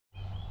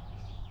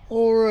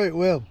Alright,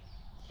 well,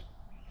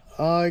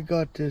 I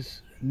got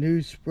this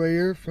new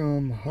sprayer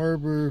from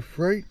Harbor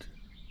Freight,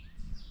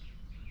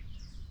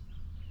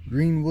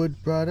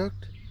 Greenwood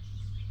product.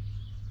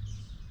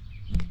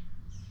 It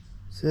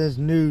says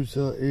new,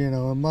 so you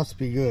know it must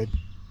be good.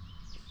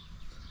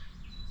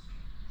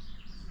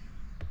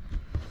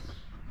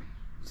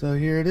 So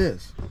here it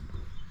is.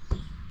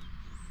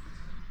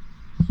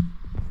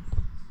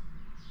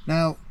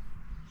 Now,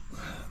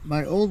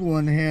 my old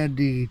one had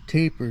the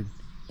tapered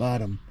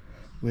bottom,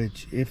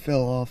 which it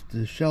fell off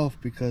the shelf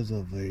because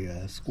of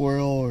a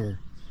squirrel or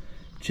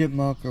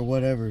chipmunk or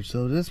whatever.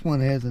 So this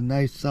one has a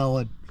nice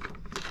solid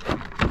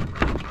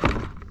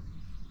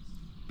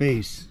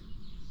base.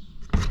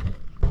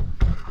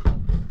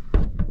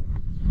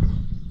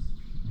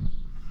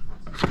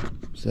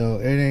 So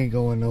it ain't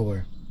going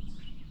nowhere.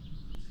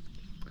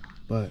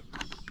 But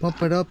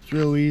pump it up's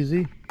real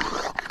easy.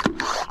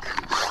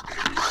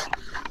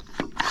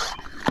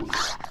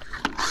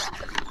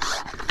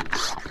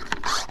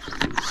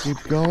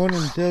 Keep going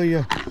until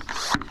you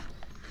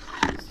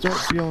start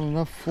feeling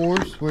enough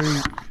force where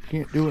you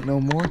can't do it no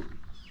more.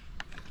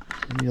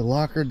 And you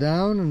lock her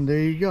down and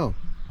there you go.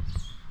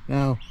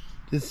 Now,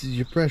 this is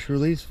your pressure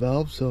release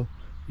valve, so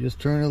you just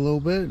turn it a little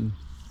bit and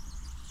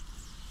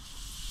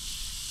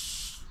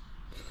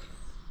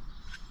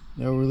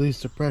that'll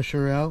release the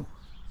pressure out.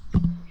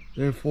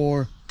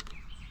 Therefore,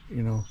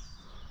 you know,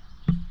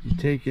 you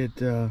take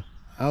it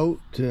out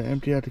to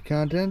empty out the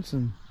contents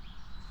and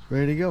it's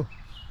ready to go.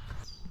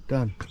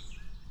 Done.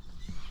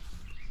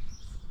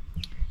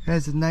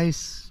 Has a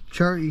nice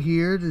chart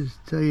here to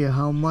tell you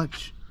how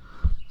much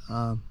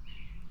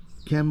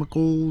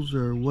chemicals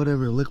or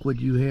whatever liquid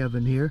you have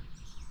in here,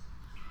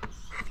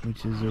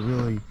 which is a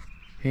really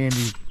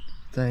handy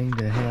thing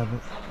to have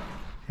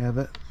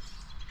it.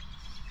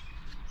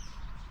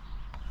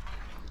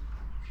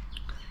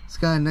 It's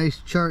got a nice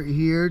chart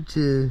here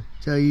to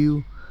tell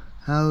you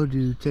how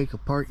to take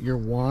apart your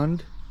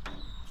wand.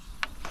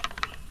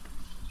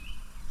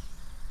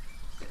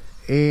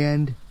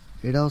 And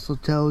it also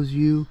tells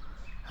you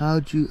how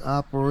to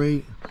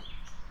operate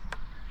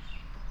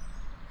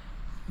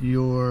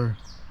your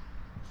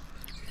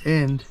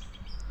end.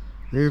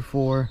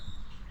 Therefore,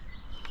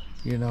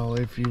 you know,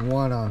 if you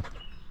want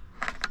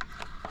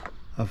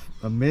a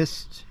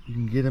mist, you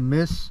can get a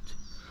mist.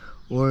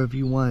 Or if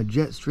you want a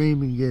jet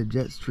stream, you can get a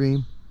jet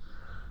stream.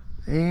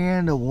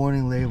 And a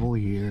warning label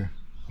here,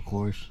 of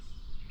course,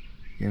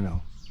 you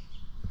know.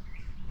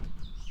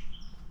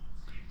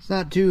 It's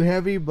not too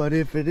heavy, but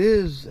if it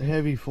is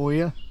heavy for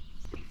you,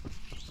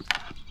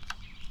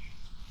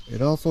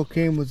 it also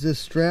came with this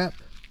strap,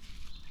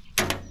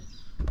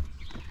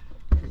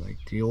 like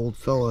the old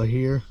fella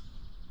here.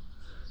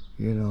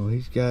 You know,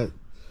 he's got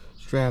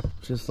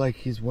strapped just like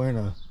he's wearing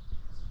a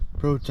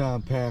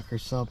proton pack or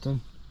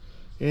something.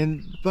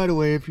 And by the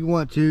way, if you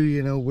want to,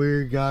 you know, wear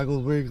your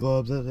goggles, wear your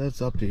gloves,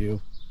 that's up to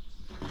you.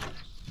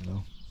 You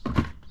know.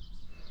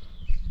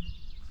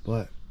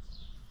 But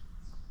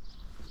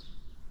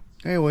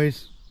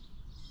anyways,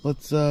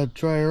 let's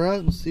try her out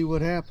and see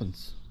what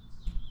happens.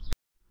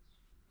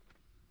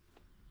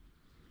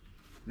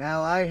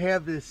 Now I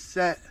have this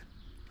set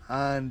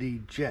on the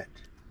jet.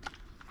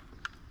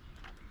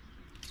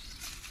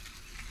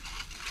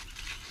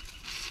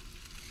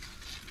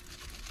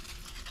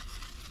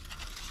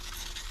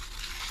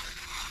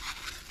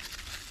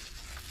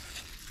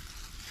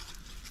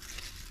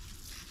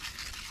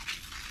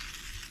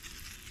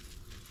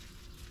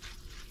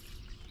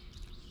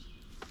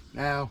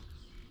 Now,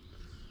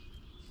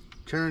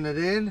 turn it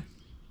in,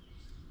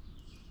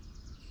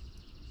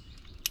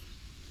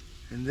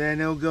 and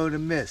then it'll go to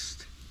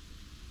mist.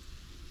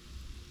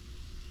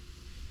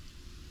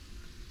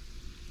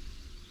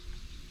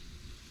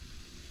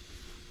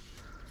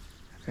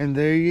 And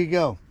there you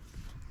go.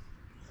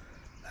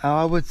 Now,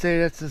 I would say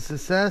that's a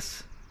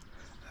success.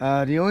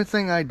 The only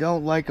thing I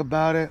don't like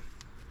about it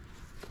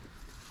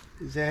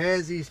is it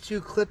has these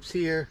two clips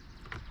here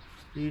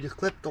for you to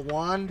clip the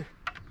wand.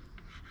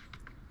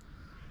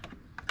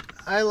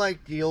 I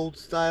like the old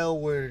style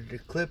where the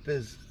clip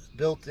is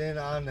built in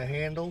on the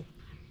handle,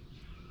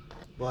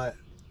 but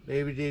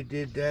maybe they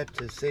did that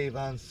to save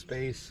on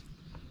space.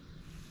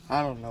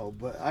 I don't know,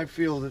 but I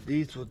feel that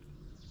these would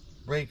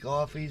break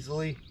off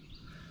easily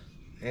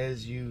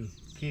as you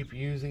keep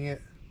using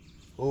it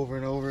over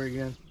and over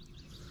again,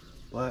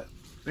 but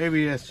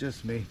maybe that's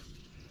just me.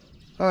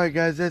 Alright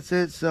guys, that's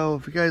it. So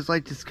if you guys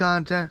like this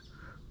content,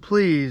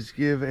 please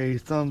give a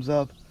thumbs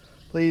up.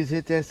 Please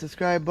hit that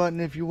subscribe button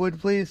if you would,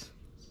 please.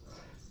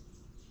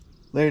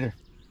 Later.